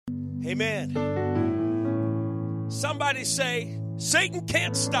Amen. Somebody say, Satan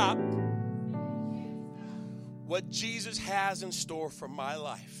can't stop what Jesus has in store for my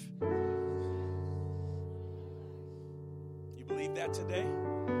life. You believe that today?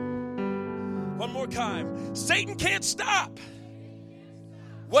 One more time. Satan can't stop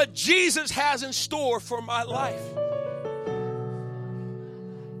what Jesus has in store for my life.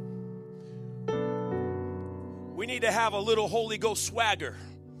 We need to have a little Holy Ghost swagger.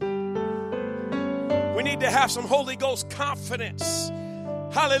 We need to have some Holy Ghost confidence.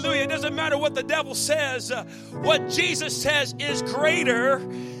 Hallelujah. It doesn't matter what the devil says. What Jesus says is greater.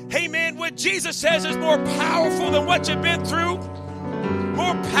 Amen. What Jesus says is more powerful than what you've been through.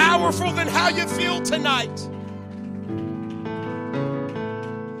 More powerful than how you feel tonight.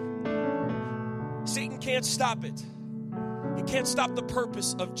 Satan can't stop it. He can't stop the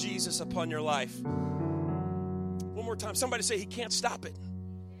purpose of Jesus upon your life. One more time. Somebody say, he can't stop it.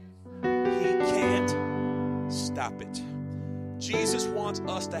 He can't stop it. Jesus wants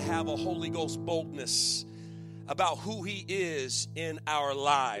us to have a Holy Ghost boldness about who he is in our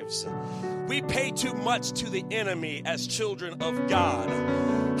lives. We pay too much to the enemy as children of God.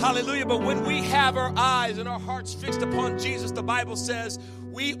 Hallelujah. But when we have our eyes and our hearts fixed upon Jesus, the Bible says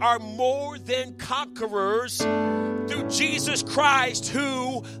we are more than conquerors through Jesus Christ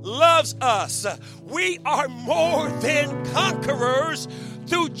who loves us. We are more than conquerors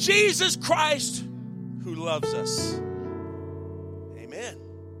through Jesus Christ who loves us. Amen.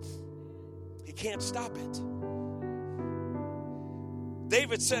 He can't stop it.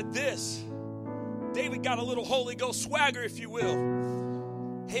 David said this. David got a little Holy Ghost swagger, if you will.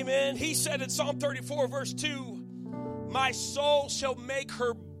 Amen. He said in Psalm 34, verse 2, my soul shall make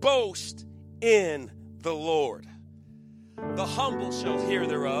her boast in the Lord. The humble shall hear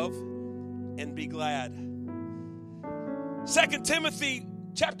thereof and be glad. 2 Timothy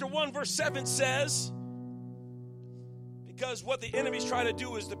chapter 1, verse 7 says, because what the enemy's trying to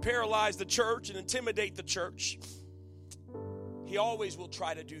do is to paralyze the church and intimidate the church. He always will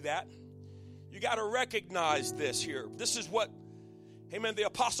try to do that. You got to recognize this here. This is what, amen, the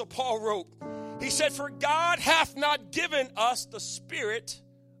Apostle Paul wrote. He said, for God hath not given us the spirit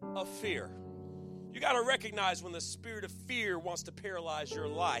of fear. You got to recognize when the spirit of fear wants to paralyze your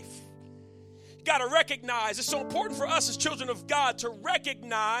life. You got to recognize, it's so important for us as children of God to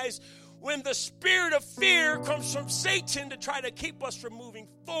recognize when the spirit of fear comes from Satan to try to keep us from moving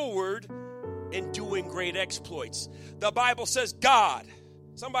forward and doing great exploits. The Bible says God.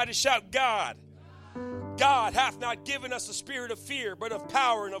 Somebody shout God. God hath not given us a spirit of fear, but of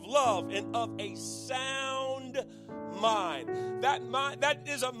power and of love and of a sound mind. That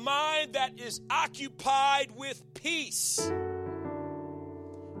is a mind that is occupied with peace,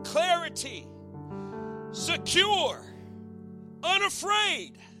 clarity, secure,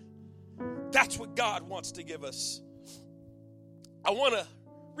 unafraid. That's what God wants to give us. I want to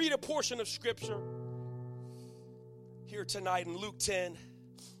read a portion of scripture here tonight in Luke 10.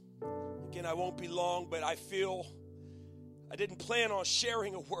 Again, I won't be long, but I feel I didn't plan on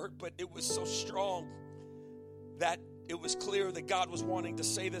sharing a word, but it was so strong that it was clear that God was wanting to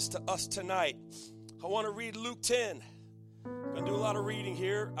say this to us tonight. I want to read Luke 10. I'm going to do a lot of reading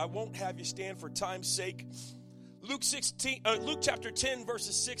here. I won't have you stand for time's sake. Luke chapter 10,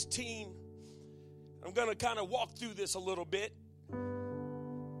 verses 16. I'm going to kind of walk through this a little bit,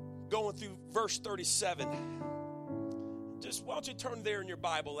 going through verse 37. Just why don't you turn there in your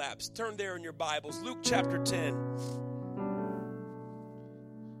Bible apps? Turn there in your Bibles. Luke chapter 10,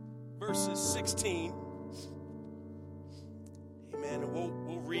 verses 16. Amen. And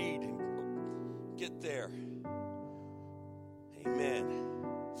we'll read and get there. Amen.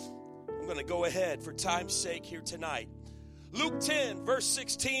 I'm going to go ahead for time's sake here tonight. Luke 10, verse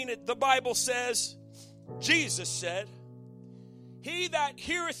 16, the Bible says, Jesus said, he that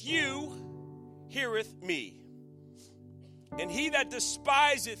heareth you, heareth me. And he that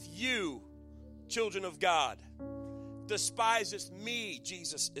despiseth you, children of God, despiseth me,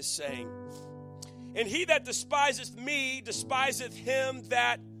 Jesus is saying. And he that despiseth me, despiseth him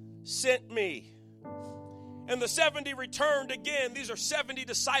that sent me. And the 70 returned again. These are 70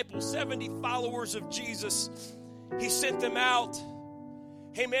 disciples, 70 followers of Jesus. He sent them out.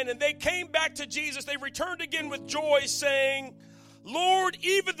 Amen. And they came back to Jesus. They returned again with joy, saying, Lord,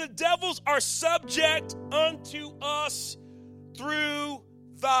 even the devils are subject unto us through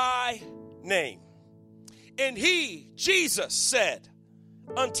thy name. And he, Jesus, said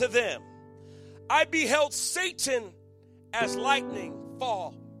unto them, I beheld Satan as lightning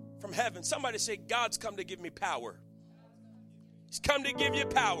fall from heaven. Somebody say, God's come to give me power. He's come to give you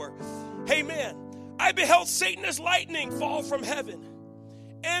power. Amen. I beheld Satan as lightning fall from heaven.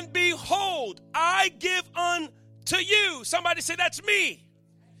 And behold, I give unto you. Somebody say, that's me.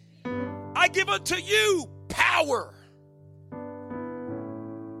 I give unto you power.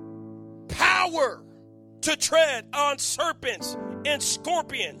 Power to tread on serpents and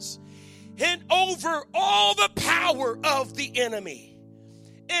scorpions and over all the power of the enemy.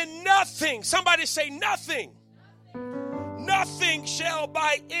 And nothing, somebody say nothing. Nothing shall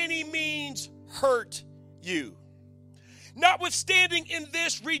by any means hurt you. Notwithstanding in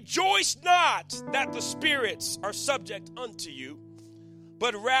this, rejoice not that the spirits are subject unto you,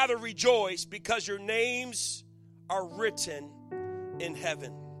 but rather rejoice because your names are written in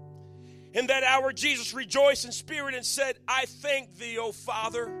heaven. And that our Jesus rejoiced in spirit and said, I thank thee, O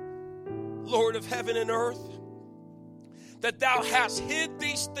Father, Lord of heaven and earth, that thou hast hid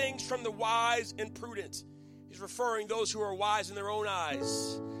these things from the wise and prudent. He's referring those who are wise in their own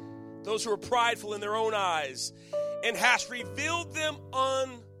eyes, those who are prideful in their own eyes, and hast revealed them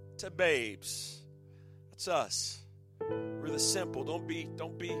unto babes. That's us. We're the simple. Don't be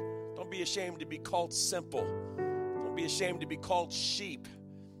ashamed to be called simple. Don't be ashamed to be called sheep.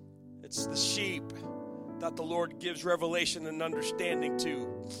 It's the sheep that the Lord gives revelation and understanding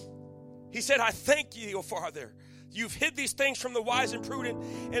to. He said, I thank you, O Father. You've hid these things from the wise and prudent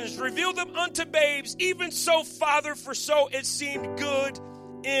and has revealed them unto babes. Even so, Father, for so it seemed good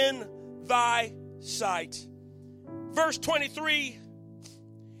in thy sight. Verse 23,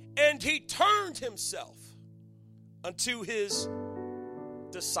 and he turned himself unto his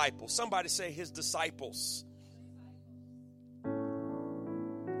disciples. Somebody say his disciples. Who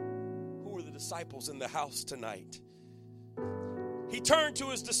are the disciples in the house tonight? He turned to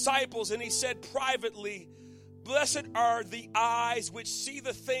his disciples and he said privately, blessed are the eyes which see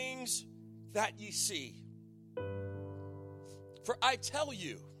the things that ye see. For I tell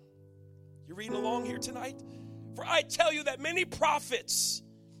you, you're reading along here tonight? For I tell you that many prophets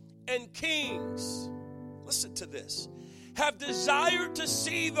and kings, listen to this, have desired to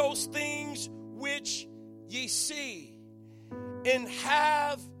see those things which ye see, and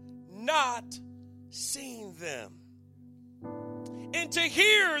have not seen them. And to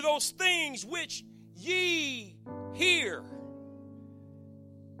hear those things which ye hear,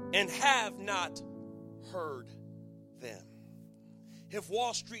 and have not heard them. If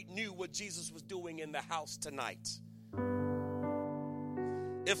Wall Street knew what Jesus was doing in the house tonight,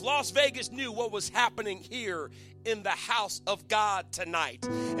 if Las Vegas knew what was happening here in the house of God tonight,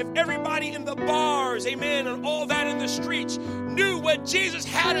 if everybody in the bars, amen, and all that in the streets knew what Jesus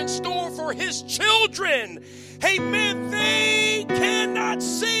had in store for his children, amen, they cannot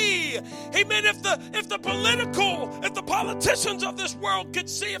see. Amen, if the politicians of this world could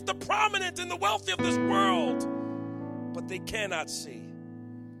see, if the prominent and the wealthy of this world, but they cannot see.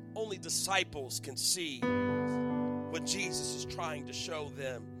 Only disciples can see what Jesus is trying to show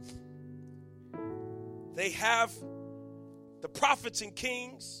them. They have, the prophets and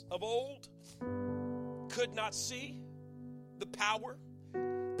kings of old could not see the power.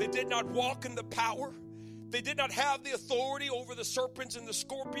 They did not walk in the power. They did not have the authority over the serpents and the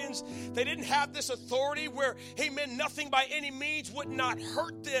scorpions. They didn't have this authority where, amen, nothing by any means would not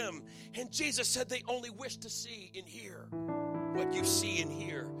hurt them. And Jesus said they only wish to see and hear what you see and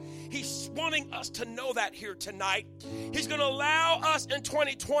hear. He's wanting us to know that here tonight. He's going to allow us in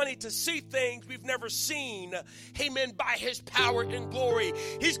 2020 to see things we've never seen, amen, by his power and glory.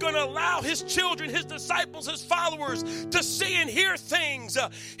 He's going to allow his children, his disciples, his followers to see and hear things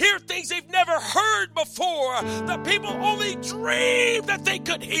they've never heard before, that people only dreamed that they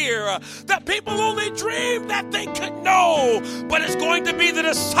could hear, that people only dreamed that they could know. But it's going to be the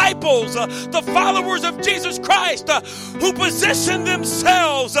disciples, the followers of Jesus Christ, who position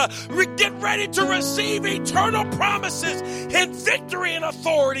themselves, get ready to receive eternal promises and victory and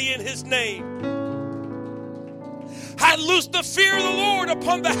authority in his name. I loose the fear of the Lord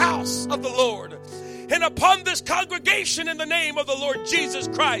upon the house of the Lord and upon this congregation in the name of the Lord Jesus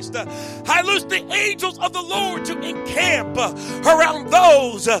Christ. I loose the angels of the Lord to encamp around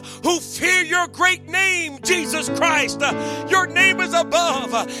those who fear your great name, Jesus Christ. Your name is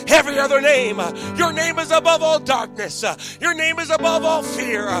above every other name. Your name is above all darkness. Your name is above all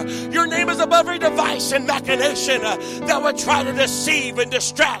fear. Your name is above every device and machination that would try to deceive and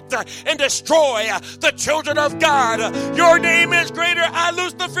distract and destroy the children of God. Your name is greater. I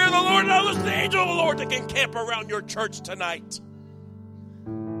loose the fear of the Lord, and I loose the angel of the Lord that can camp around your church tonight.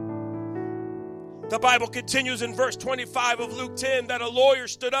 The Bible continues in verse 25 of Luke 10 that a lawyer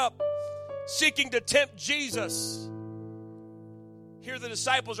stood up seeking to tempt Jesus. Here the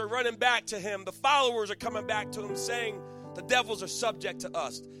disciples are running back to him. The followers are coming back to him saying, the devils are subject to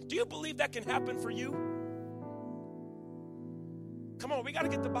us. Do you believe that can happen for you? Come on, we got to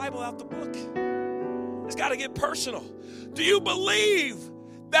get the Bible out the book. It's got to get personal. Do you believe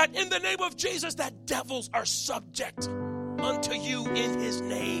that in the name of Jesus that devils are subject unto you in his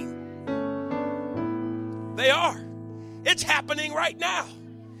name? They are. It's happening right now.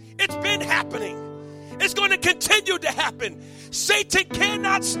 It's been happening. It's going to continue to happen. Satan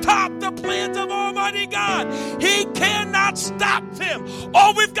cannot stop the plans of Almighty God. He cannot stop them.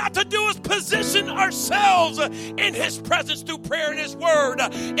 All we've got to do is position ourselves in his presence through prayer and his word.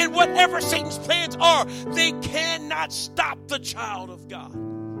 And whatever Satan's plans are, they cannot stop the child of God.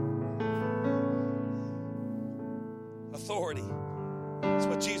 Authority. That's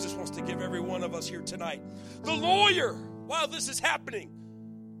what Jesus wants to give every one of us here tonight. The lawyer, while this is happening,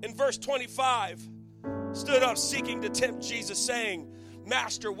 in verse 25, stood up seeking to tempt Jesus, saying,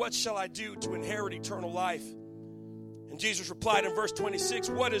 Master, what shall I do to inherit eternal life? And Jesus replied in verse 26,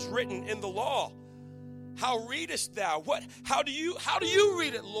 what is written in the law? How readest thou? How do you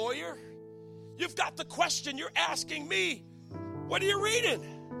read it, lawyer? You've got the question. You're asking me. What are you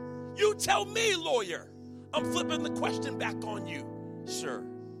reading? You tell me, lawyer. I'm flipping the question back on you, sir.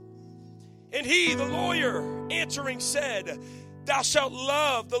 And he, the lawyer, answering said, Thou shalt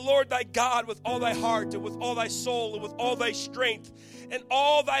love the Lord thy God with all thy heart and with all thy soul and with all thy strength and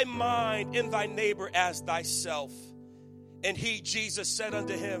all thy mind, and thy neighbor as thyself. And he, Jesus, said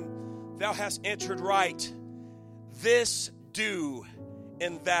unto him, Thou hast answered right. This do,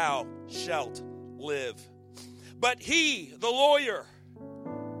 and thou shalt live. But he, the lawyer,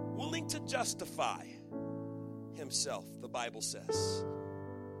 willing to justify himself, the Bible says,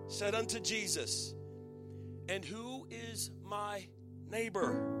 said unto Jesus, And who is my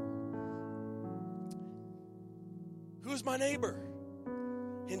neighbor? Who is my neighbor?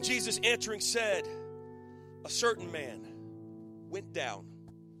 And Jesus answering said, A certain man went down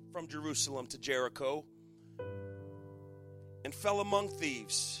from Jerusalem to Jericho and fell among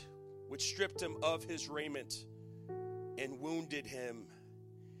thieves, which stripped him of his raiment and wounded him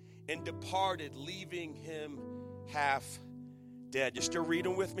and departed, leaving him half dead. You still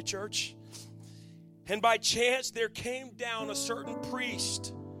reading with me, church? And by chance there came down a certain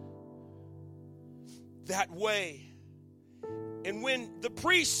priest that way. And when the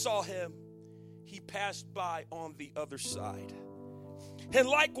priest saw him, he passed by on the other side. And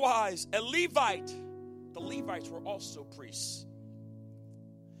likewise, a Levite, the Levites were also priests,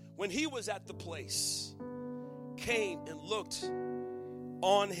 when he was at the place, came and looked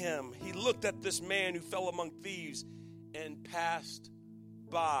on him. He looked at this man who fell among thieves and passed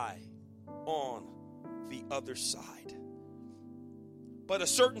by on the other side. But a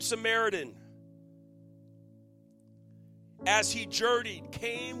certain Samaritan, as he journeyed,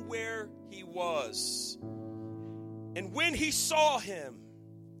 came where he was. And when he saw him,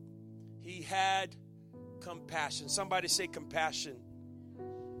 he had compassion. Somebody say compassion.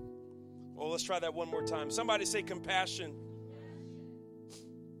 Oh, let's try that one more time. Somebody say compassion.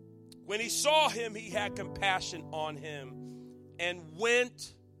 When he saw him, he had compassion on him and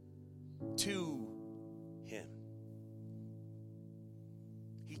went to him.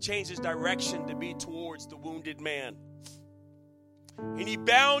 He changed his direction to be towards the wounded man. And he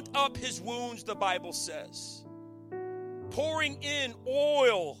bound up his wounds, the Bible says. Pouring in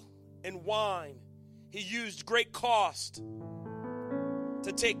oil and wine, he used great cost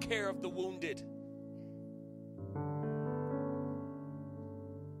to take care of the wounded.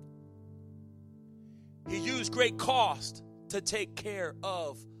 He used great cost to take care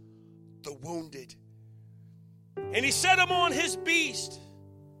of the wounded. And he set him on his beast,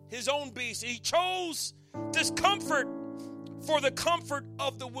 his own beast. He chose discomfort for the comfort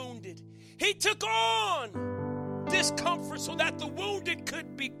of the wounded. He took on discomfort so that the wounded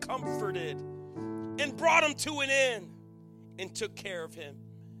could be comforted, and brought him to an inn and took care of him.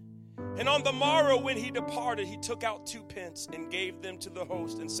 And on the morrow when he departed, he took out 2 pence and gave them to the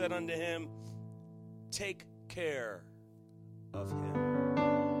host and said unto him, Take care of him.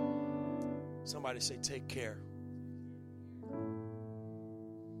 Somebody say, take care.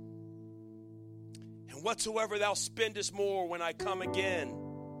 And whatsoever thou spendest more when I come again,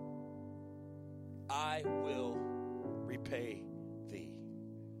 I will repay thee.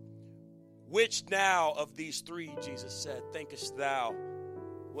 Which now of these 3, Jesus said, thinkest thou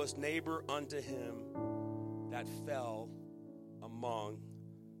was neighbor unto him that fell among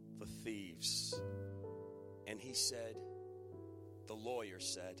the thieves? And he said, the lawyer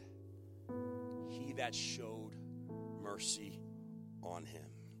said, he that showed mercy on him.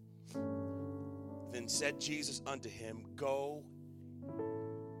 Then said Jesus unto him, Go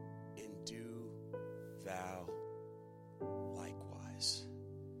and do thou likewise.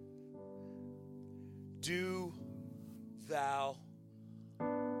 Do thou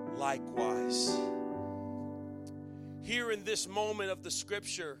likewise. Here in this moment of the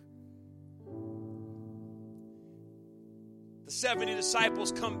scripture, the 70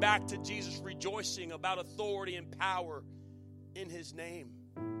 disciples come back to Jesus rejoicing about authority and power in his name.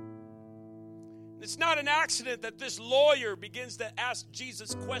 It's not an accident that this lawyer begins to ask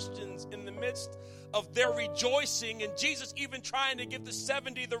Jesus questions in the midst of their rejoicing, and Jesus even trying to give the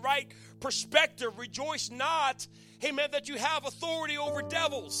 70 the right perspective. Rejoice not, amen, that you have authority over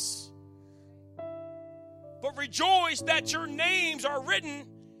devils, but rejoice that your names are written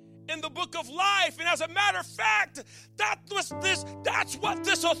in the book of life. And as a matter of fact, that's what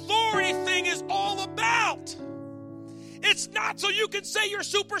this authority thing is all about. It's not so you can say you're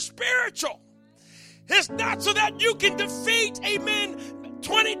super spiritual. It's not so that you can defeat, amen,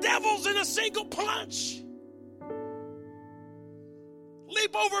 20 devils in a single punch.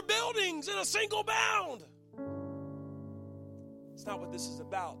 Leap over buildings in a single bound. It's not what this is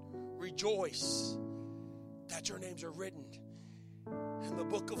about. Rejoice that your names are written in the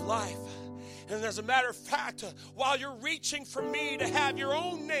book of life. And as a matter of fact, while you're reaching for me to have your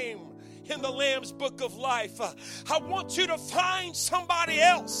own name in the Lamb's book of life, I want you to find somebody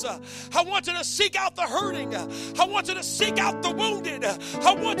else. I want you to seek out the hurting. I want you to seek out the wounded.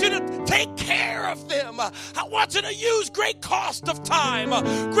 I want you to take care of them. I want you to use great cost of time,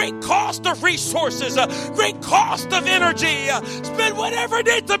 great cost of resources, great cost of energy. Spend whatever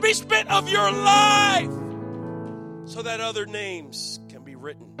needs to be spent of your life so that other names can be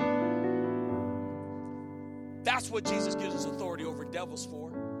written. That's what Jesus gives us authority over devils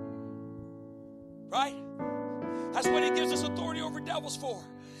for. Right? That's what he gives us authority over devils for.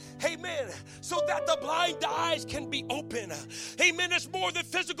 Amen. So that the blind eyes can be open. Amen. It's more than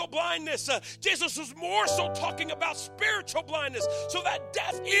physical blindness. Jesus was more so talking about spiritual blindness so that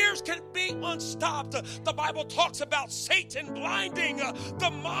deaf ears can be unstopped. The Bible talks about Satan blinding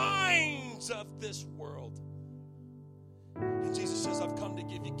the minds of this world. And Jesus says, I've come to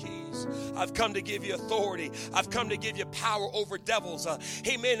give you keys. I've come to give you authority. I've come to give you power over devils.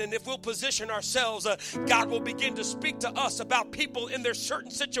 Amen. And if we'll position ourselves, God will begin to speak to us about people in their certain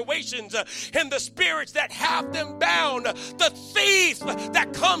situations and the spirits that have them bound. The thief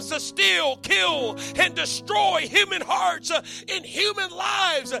that comes to steal, kill, and destroy human hearts and human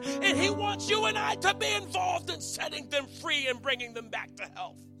lives. And he wants you and I to be involved in setting them free and bringing them back to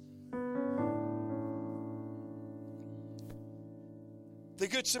health. The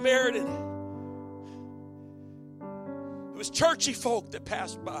Good Samaritan. It was churchy folk that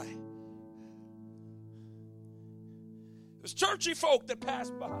passed by. It was churchy folk that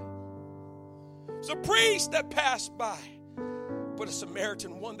passed by. It was a priest that passed by. But a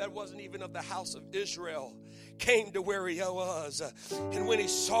Samaritan, one that wasn't even of the house of Israel, came to where he was. And when he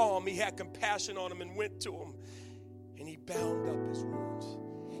saw him, he had compassion on him and went to him. And he bound up his wounds.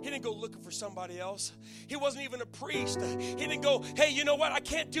 He didn't go looking for somebody else. He wasn't even a priest. He didn't go, hey, you know what? I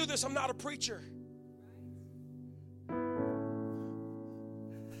can't do this. I'm not a preacher.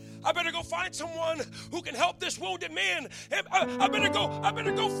 I better go find someone who can help this wounded man. I better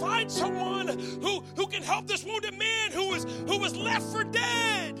go find someone who can help this wounded man who was left for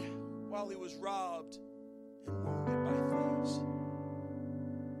dead while he was robbed and wounded by thieves.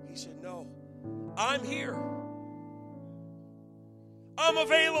 He said, no, I'm here. I'm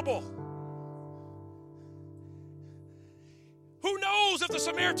available. Who knows if the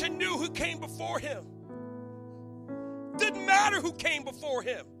Samaritan knew who came before him? Didn't matter who came before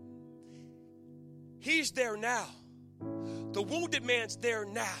him. He's there now. The wounded man's there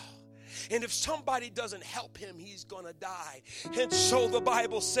now. And if somebody doesn't help him, he's going to die. And so the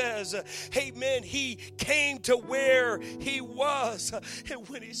Bible says, amen, he came to where he was. And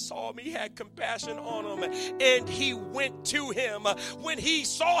when he saw him, he had compassion on him. And he went to him. When he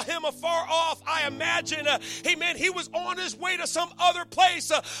saw him afar off, I imagine, amen, he was on his way to some other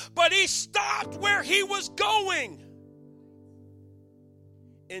place. But he stopped where he was going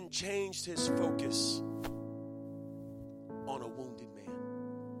and changed his focus on a wounded man.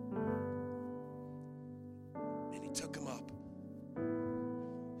 And he took him up.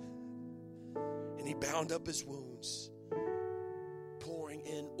 And he bound up his wounds, pouring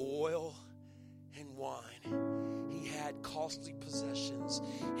in oil and wine. He had costly possessions,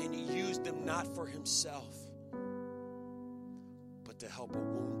 and he used them not for himself, but to help a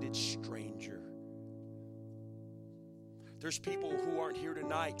wounded stranger. There's people who aren't here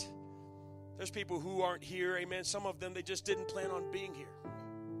tonight. There's people who aren't here, amen. Some of them, they just didn't plan on being here.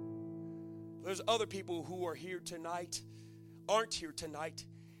 There's other people who are here tonight, aren't here tonight,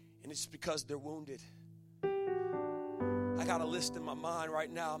 and it's because they're wounded. I got a list in my mind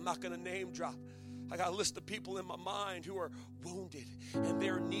right now. I'm not going to name drop. I got a list of people in my mind who are wounded, and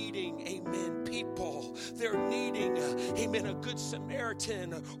they're needing, amen, people. They're needing, amen, a good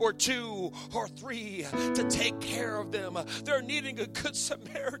Samaritan or 2 or 3 to take care of them. They're needing a good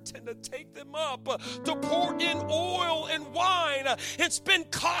Samaritan to take them up, to pour in oil and wine, and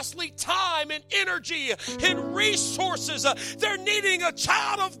spend costly time and energy and resources. They're needing a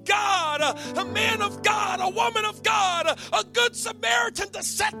child of God, a man of God, a woman of God, a good Samaritan to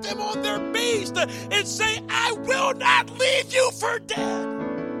set them on their beast and say, I will not leave you for dead.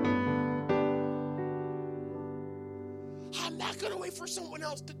 I'm not going to wait for someone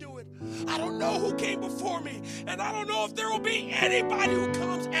else to do it. I don't know who came before me, and I don't know if there will be anybody who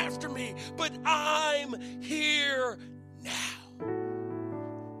comes after me, but I'm here now.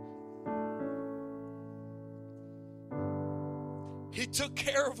 He took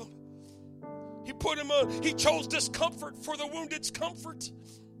care of him. He chose discomfort for the wounded's comfort.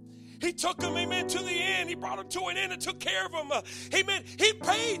 He took him, amen, to the inn. He brought him to an inn and took care of him. Amen. He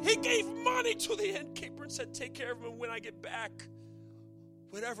paid. He gave money to the innkeeper and said, take care of him when I get back.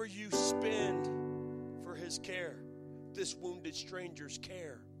 Whatever you spend for his care, this wounded stranger's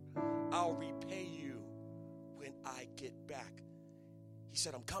care, I'll repay you when I get back. He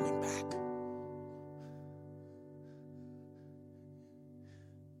said, I'm coming back.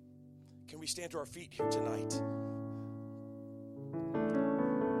 Can we stand to our feet here tonight?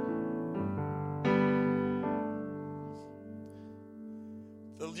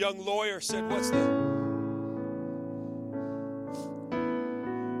 The young lawyer said,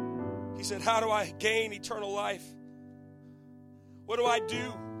 He said, how do I gain eternal life? What do I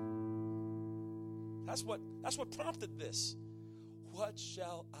do? That's what prompted this. What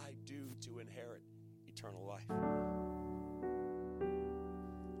shall I do to inherit eternal life?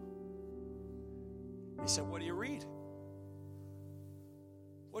 He said, what do you read?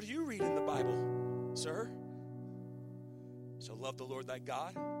 What do you read in the Bible, sir? So love the Lord thy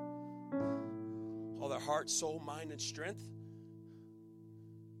God, all their heart, soul, mind, and strength.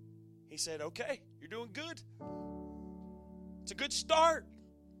 He said, okay, you're doing good. It's a good start.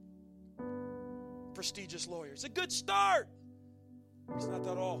 Prestigious lawyer. It's a good start. It's not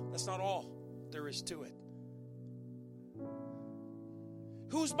that all. That's not all there is to it.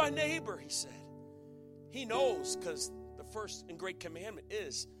 Who's my neighbor? He said. He knows, because the first and great commandment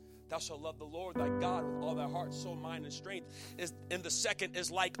is, thou shalt love the Lord thy God with all thy heart, soul, mind, and strength. And the second is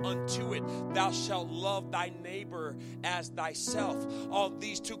like unto it. Thou shalt love thy neighbor as thyself. All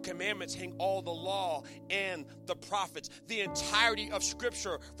these 2 commandments hang all the law and the prophets. The entirety of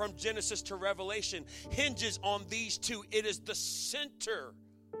Scripture from Genesis to Revelation hinges on these 2. It is the center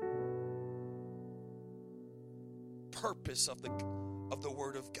purpose of the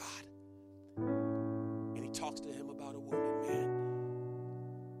Word of God. And he talks to him about a wounded man.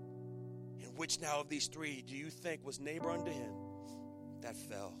 And which now of these 3 do you think was neighbor unto him that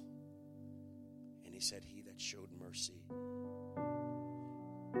fell? And he said, he that showed mercy.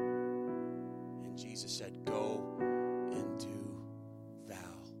 And Jesus said, go and do thou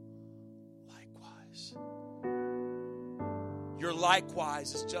likewise. Your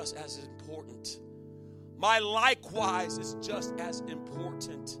likewise is just as important. My likewise is just as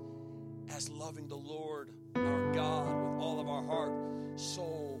important as loving the Lord our God with all of our heart,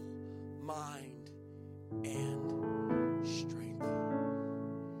 soul, mind, and strength.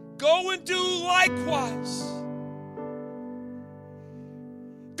 Go and do likewise.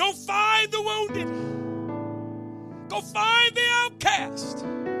 Go find the wounded. Go find the outcast.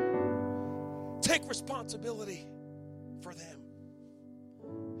 Take responsibility for them.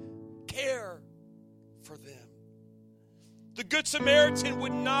 Care for them. The Good Samaritan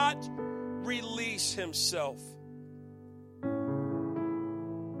would not release himself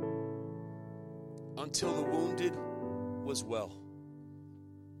until the wounded was well.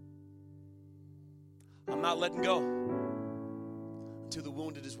 I'm not letting go until the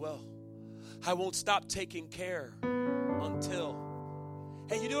wounded is well. I won't stop taking care until,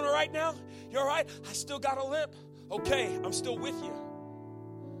 hey, you doing all right now? You all right? I still got a limp. Okay, I'm still with you.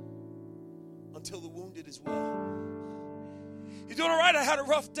 Until the wounded is well. You doing all right? I had a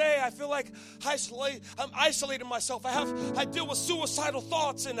rough day. I feel like I'm isolating myself. I deal with suicidal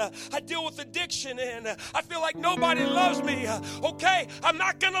thoughts, and I deal with addiction, and I feel like nobody loves me. Okay, I'm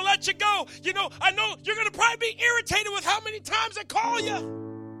not going to let you go. You know, I know you're going to probably be irritated with how many times I call you.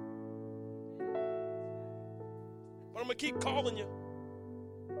 But I'm going to keep calling you.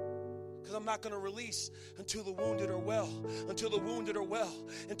 Because I'm not going to release until the wounded are well, until the wounded are well,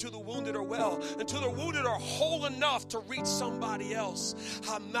 until the wounded are well, until the wounded are whole enough to reach somebody else.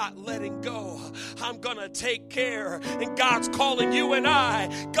 I'm not letting go. I'm going to take care. And God's calling you and I,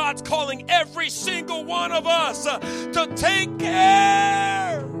 God's calling every single one of us to take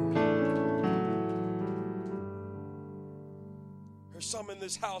care. There's some in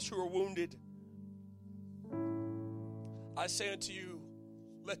this house who are wounded. I say unto you,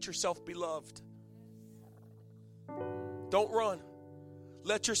 let yourself be loved. Don't run.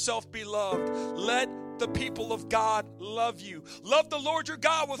 Let yourself be loved. Let the people of God love you. Love the Lord your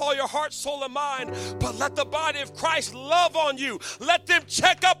God with all your heart, soul, and mind. But let the body of Christ love on you. Let them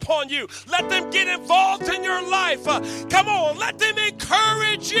check up on you. Let them get involved in your life. Come on, let them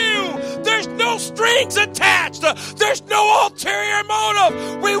encourage you. There's no strings attached. There's no ulterior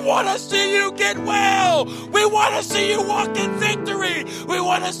motive. We want to see you get well. We want to see you walk in victory. We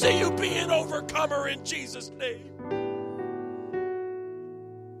want to see you be an overcomer in Jesus' name.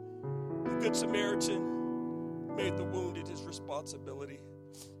 The Good Samaritan made the wounded his responsibility.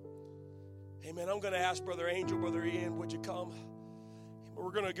 Amen. I'm going to ask Brother Angel, Brother Ian, would you come?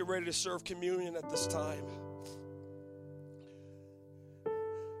 We're going to get ready to serve communion at this time.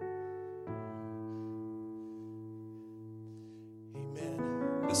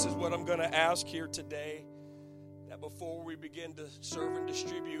 Amen. This is what I'm going to ask here today, that before we begin to serve and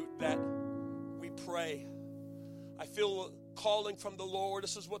distribute, that we pray. I feel a calling from the Lord.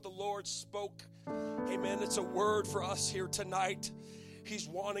 This is what the Lord spoke. Amen. It's a word for us here tonight. He's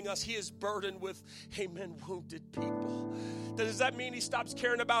wanting us. He is burdened with, amen, wounded people. Does that mean he stops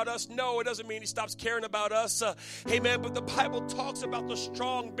caring about us? No, it doesn't mean he stops caring about us. Amen. But the Bible talks about the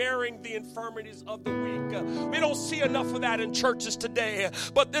strong bearing the infirmities of the weak. We don't see enough of that in churches today.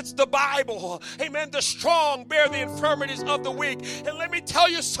 But it's the Bible. Amen. The strong bear the infirmities of the weak. And let me tell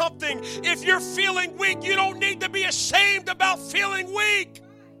you something. If you're feeling weak, you don't need to be ashamed about feeling weak.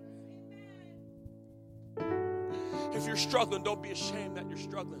 If you're struggling, don't be ashamed that you're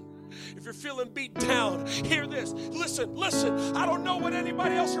struggling. If you're feeling beat down, hear this. Listen. I don't know what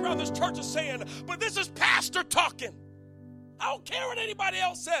anybody else around this church is saying, but this is pastor talking. I don't care what anybody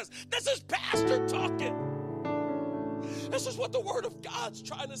else says. This is pastor talking. This is what the Word of God's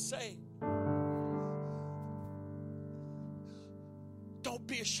trying to say. Don't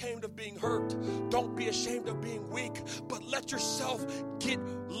be ashamed of being hurt. Don't be ashamed of being weak. But let yourself get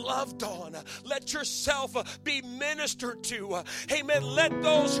loved on. Let yourself be ministered to. Amen. Let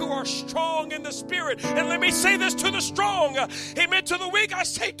those who are strong in the Spirit. And let me say this to the strong. Amen. To the weak, I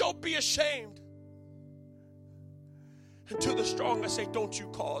say, don't be ashamed. And to the strong, I say, don't you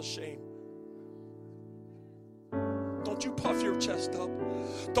cause shame. Don't you puff your chest up.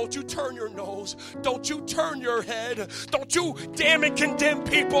 Don't you turn your nose. Don't you turn your head. Don't you damn and condemn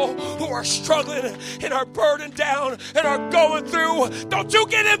people who are struggling and are burdened down and are going through. Don't you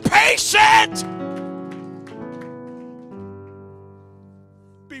get impatient.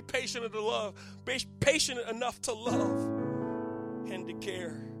 Be patient enough to love. Be patient enough to love and to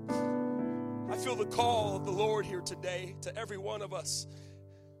care. I feel the call of the Lord here today to every one of us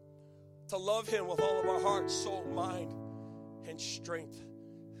to love Him with all of our heart, soul, mind, and strength.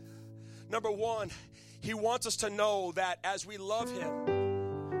 Number one, He wants us to know that as we love Him,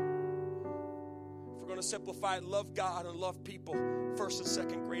 if we're going to simplify it, love God and love people, first and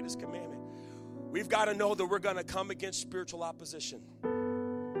second greatest commandment, we've got to know that we're going to come against spiritual opposition.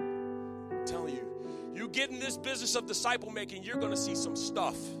 I'm telling you, you get in this business of disciple making, you're going to see some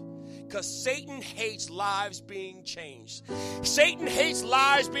stuff. Because Satan hates lives being changed. Satan hates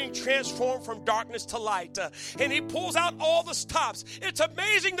lives being transformed from darkness to light. And he pulls out all the stops. It's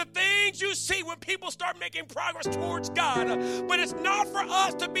amazing the things you see when people start making progress towards God. But it's not for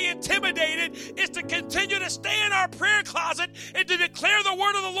us to be intimidated. It's to continue to stay in our prayer closet and to declare the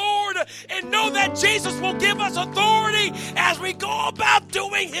word of the Lord and know that Jesus will give us authority as we go about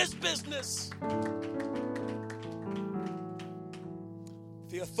doing His business.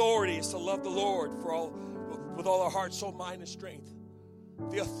 The authority is to love the Lord with all our heart, soul, mind, and strength.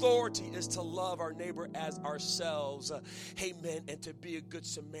 The authority is to love our neighbor as ourselves. Amen. And to be a good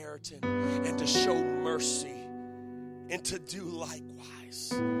Samaritan and to show mercy and to do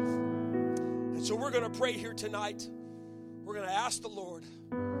likewise. And so we're going to pray here tonight. We're going to ask the Lord.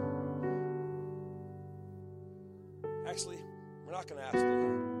 Actually, we're not going to ask the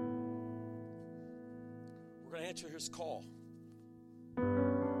Lord. We're going to answer His call.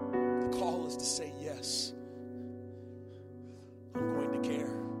 The call is to say yes. I'm going to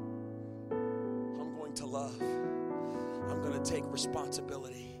care. I'm going to love. I'm going to take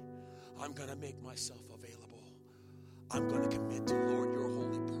responsibility. I'm going to make myself available. I'm going to commit to, Lord, your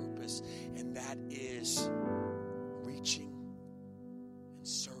holy purpose. purpose, and that is reaching and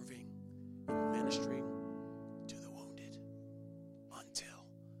serving and ministering to the wounded. Until.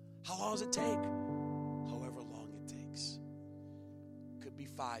 How long does it take? However long it takes. Could be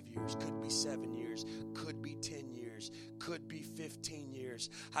 5 years, could be 7 years, could be 10 years, could be 15 years.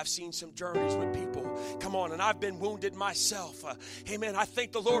 I've seen some journeys with people. Come on, and I've been wounded myself. Amen. I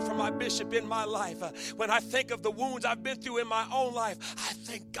thank the Lord for my bishop in my life. When I think of the wounds I've been through in my own life, I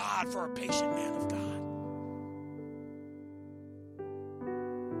thank God for a patient man of God.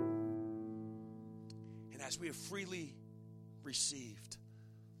 And as we have freely received,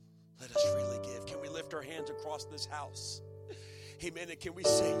 let us freely give. Can we lift our hands across this house? Amen. And can we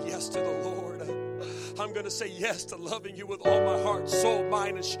say yes to the Lord? I'm going to say yes to loving you with all my heart, soul,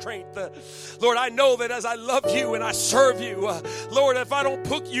 mind, and strength. Lord, I know that as I love you and I serve you, Lord, if I don't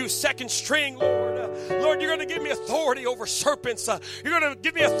put you second string, Lord, you're going to give me authority over serpents. You're going to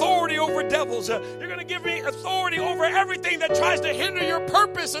give me authority over devils. You're going to give me authority over everything that tries to hinder your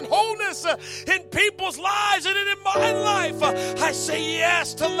purpose and wholeness in people's lives and in my life. I say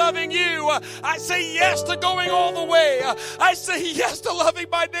yes to loving you. I say yes to going all the way. I say yes to loving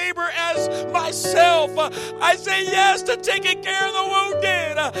my neighbor as myself. I say yes to taking care of the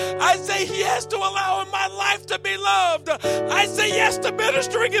wounded. I say yes to allowing my life to be loved. I say yes to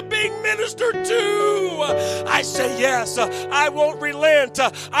ministering and being ministered to. I say yes. I won't relent.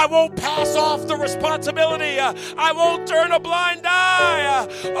 I won't pass off the responsibility. I won't turn a blind eye.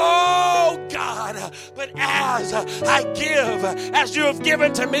 Oh God, but as I give, as you have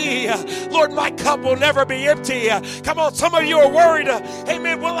given to me, Lord, my cup will never be empty. Come on, some of you are worried.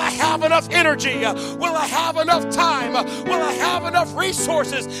 Amen. Will I have enough energy? Will I have enough time? Will I have enough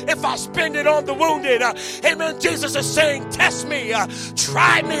resources if I spend it on the wounded? Amen. Jesus is saying, test me,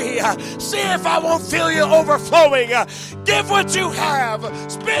 try me, see if I won't feel you overflowing. Give what you have.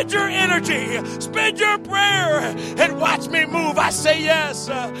 Spend your energy. Spend your prayer and watch me move. I say yes.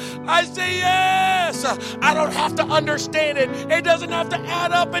 I say yes. I don't have to understand it. It doesn't have to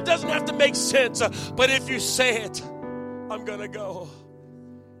add up. It doesn't have to make sense. But if you say it, I'm going to go.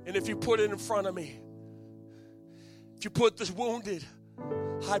 And if you put it in front of me, if you put this wounded,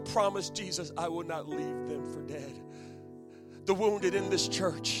 I promise Jesus I will not leave them for dead. The wounded in this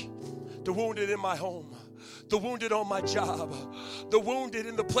church, the wounded in my home, the wounded on my job, the wounded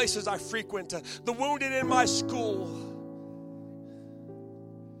in the places I frequent, the wounded in my school.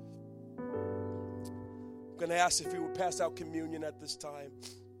 I'm going to ask if you would pass out communion at this time.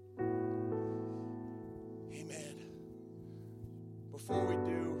 Amen. Before we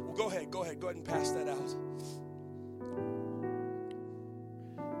do, well, go ahead and pass that out.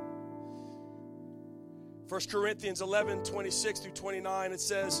 1 Corinthians 11, 26 through 29, it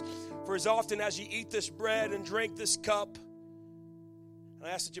says, for as often as you eat this bread and drink this cup, and I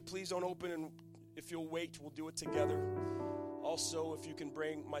ask that you please don't open, and if you'll wait, we'll do it together. Also, if you can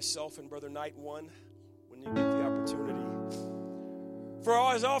bring myself and Brother Knight one when you get the opportunity.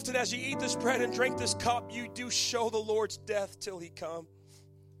 For as often as you eat this bread and drink this cup, you do show the Lord's death till he come.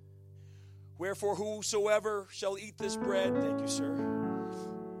 Wherefore, whosoever shall eat this bread, thank you, sir,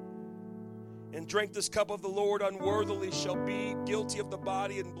 and drink this cup of the Lord unworthily shall be guilty of the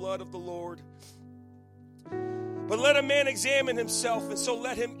body and blood of the Lord. But let a man examine himself, and so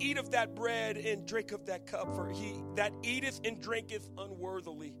let him eat of that bread and drink of that cup. For he that eateth and drinketh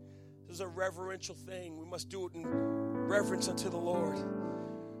unworthily. This is a reverential thing. We must do it in reverence unto the Lord.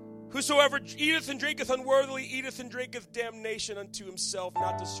 Whosoever eateth and drinketh unworthily eateth and drinketh damnation unto himself,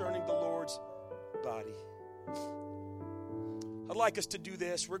 not discerning the Lord's body. I'd like us to do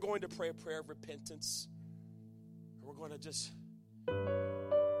this. We're going to pray a prayer of repentance. We're going to just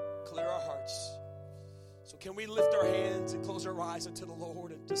clear our hearts. So can we lift our hands and close our eyes unto the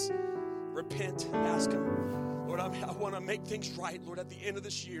Lord and just repent and ask him, Lord, I want to make things right, Lord, at the end of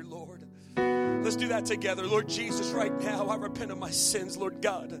this year, Lord. Let's do that together. Lord Jesus, right now, I repent of my sins, Lord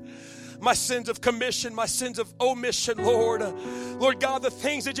God. My sins of commission, my sins of omission, Lord. Lord God, the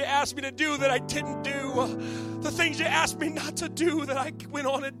things that you asked me to do that I didn't do. The things you asked me not to do that I went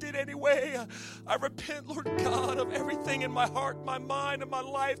on and did anyway. I repent, Lord God, of everything in my heart, my mind, and my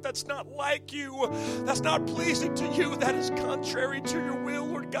life that's not like you, that's not pleasing to you, that is contrary to your will.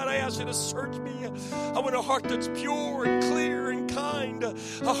 Lord God, I ask you to search me. I want a heart that's pure and clear and kind.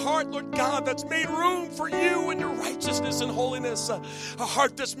 A heart, Lord God, that's made room for you and your righteousness and holiness. A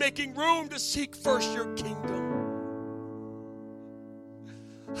heart that's making room to seek first your kingdom.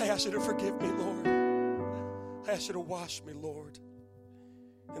 I ask you to forgive me, Lord. I ask you to wash me, Lord,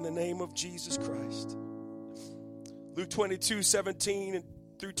 in the name of Jesus Christ. Luke 22, 17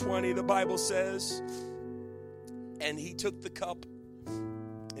 through 20, the Bible says, and he took the cup,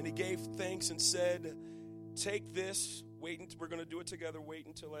 And he gave thanks and said, take this. We're going to do it together. Wait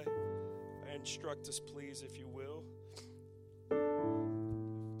until I instruct us, please, if you will.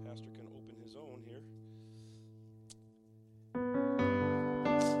 Pastor can open his own here.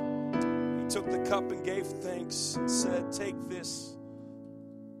 He took the cup and gave thanks and said, take this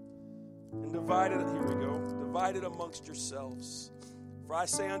and divide it. Here we go. Divide it amongst yourselves. For I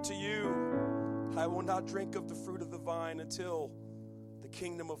say unto you, I will not drink of the fruit of the vine until the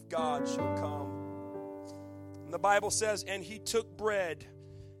kingdom of God shall come. And the Bible says, and he took bread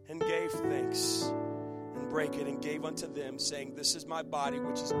and gave thanks and brake it and gave unto them, saying, this is my body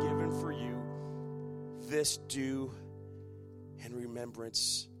which is given for you. This do in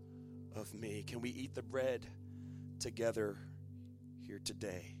remembrance of me. Can we eat the bread together here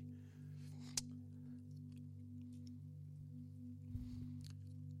today?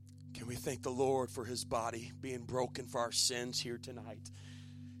 Can we thank the Lord for his body being broken for our sins here tonight?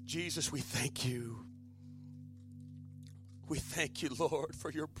 Jesus, we thank you. We thank you, Lord, for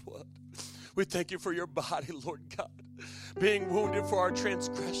your blood. We thank you for your body, Lord God, being wounded for our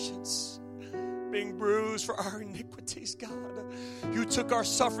transgressions, being bruised for our iniquities, God. You took our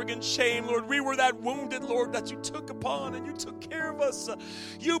suffering and shame, Lord. We were that wounded, Lord, that you took upon and you took care of us.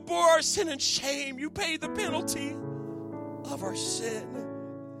 You bore our sin and shame. You paid the penalty of our sin.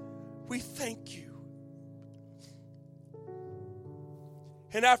 We thank you.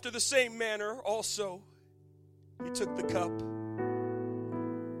 And after the same manner also, he took the cup.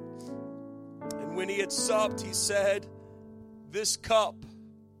 And when he had supped, he said, this cup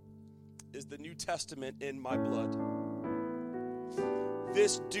is the New Testament in my blood.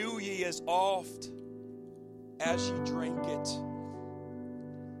 This do ye as oft as ye drink it.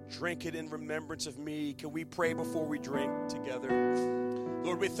 Drink it in remembrance of me. Can we pray before we drink together?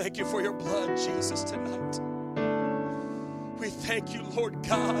 Lord, we thank you for your blood, Jesus, tonight. We thank you, Lord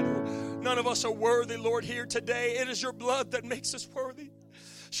God. None of us are worthy, Lord, here today. It is your blood that makes us worthy.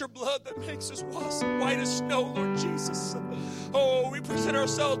 It's your blood that makes us white as snow, Lord Jesus. Oh, we present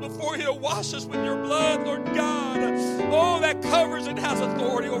ourselves before you to wash us with your blood, Lord God. Oh, that covers and has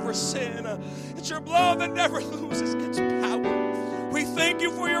authority over sin. It's your blood that never loses its power. We thank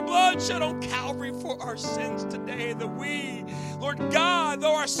you for your blood shed on Calvary for our sins today, that we, Lord God,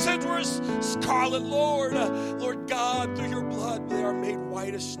 though our sins were as scarlet, Lord God, through your blood they are made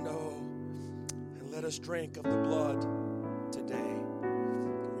white as snow. And let us drink of the blood today.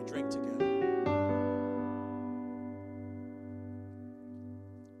 Can we drink together?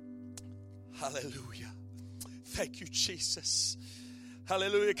 Hallelujah. Thank you, Jesus.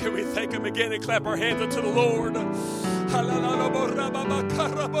 Hallelujah. Can we thank him again and clap our hands unto the Lord?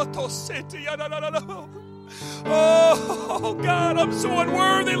 Oh, God, I'm so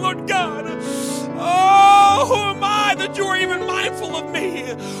unworthy, Lord God. Oh, who am I that you are even mindful of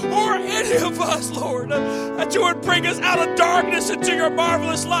me or any of us, Lord, that you would bring us out of darkness into your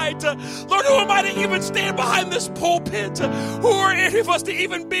marvelous light. Lord, who am I to even stand behind this pulpit? Who are any of us to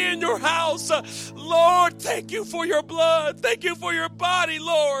even be in your house? Lord, thank you for your blood. Thank you for your body,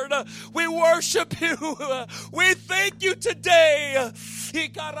 Lord. We worship you. We thank you today.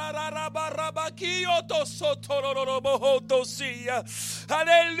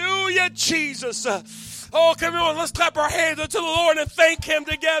 Hallelujah, Jesus. Oh, come on, let's clap our hands unto the Lord and thank him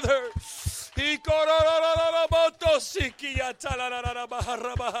together.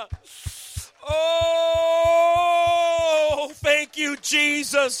 Oh, thank you,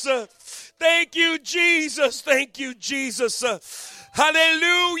 Jesus. Thank you, Jesus. Thank you, Jesus.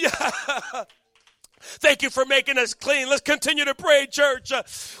 Hallelujah. Thank you for making us clean. Let's continue to pray, church.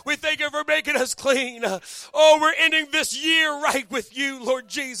 We thank you for making us clean. Oh, we're ending this year right with you, Lord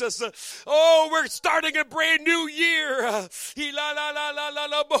Jesus. Oh, we're starting a brand new year.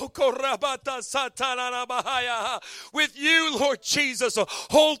 With you, Lord Jesus.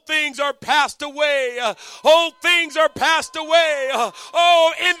 Old things are passed away. Old things are passed away.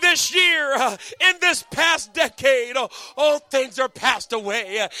 Oh, in this year, in this past decade, old things are passed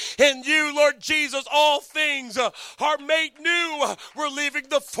away. In you, Lord Jesus, all things are made new. We're leaving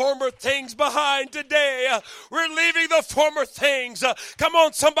the former things behind today. We're leaving the former things. Come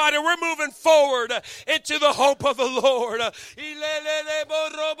on, somebody, we're moving forward into the hope of the Lord.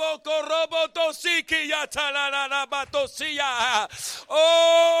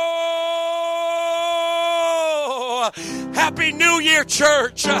 Oh, Happy New Year,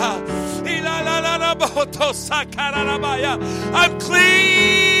 church. I'm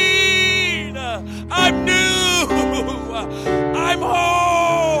clean. I'm new. I'm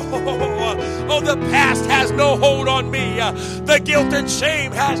whole. Oh, the past has no hold on me. The guilt and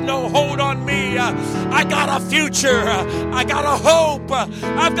shame has no hold on me. I got a future. I got a hope.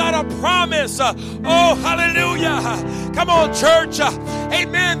 I've got a promise. Oh, hallelujah. Come on, church.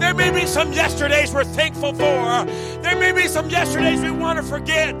 Amen. There may be some yesterdays we're thankful for. There may be some yesterdays we want to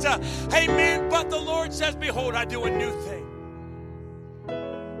forget. Amen. But the Lord says, behold, I do a new thing.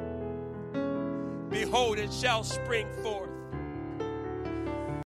 Behold, it shall spring forth.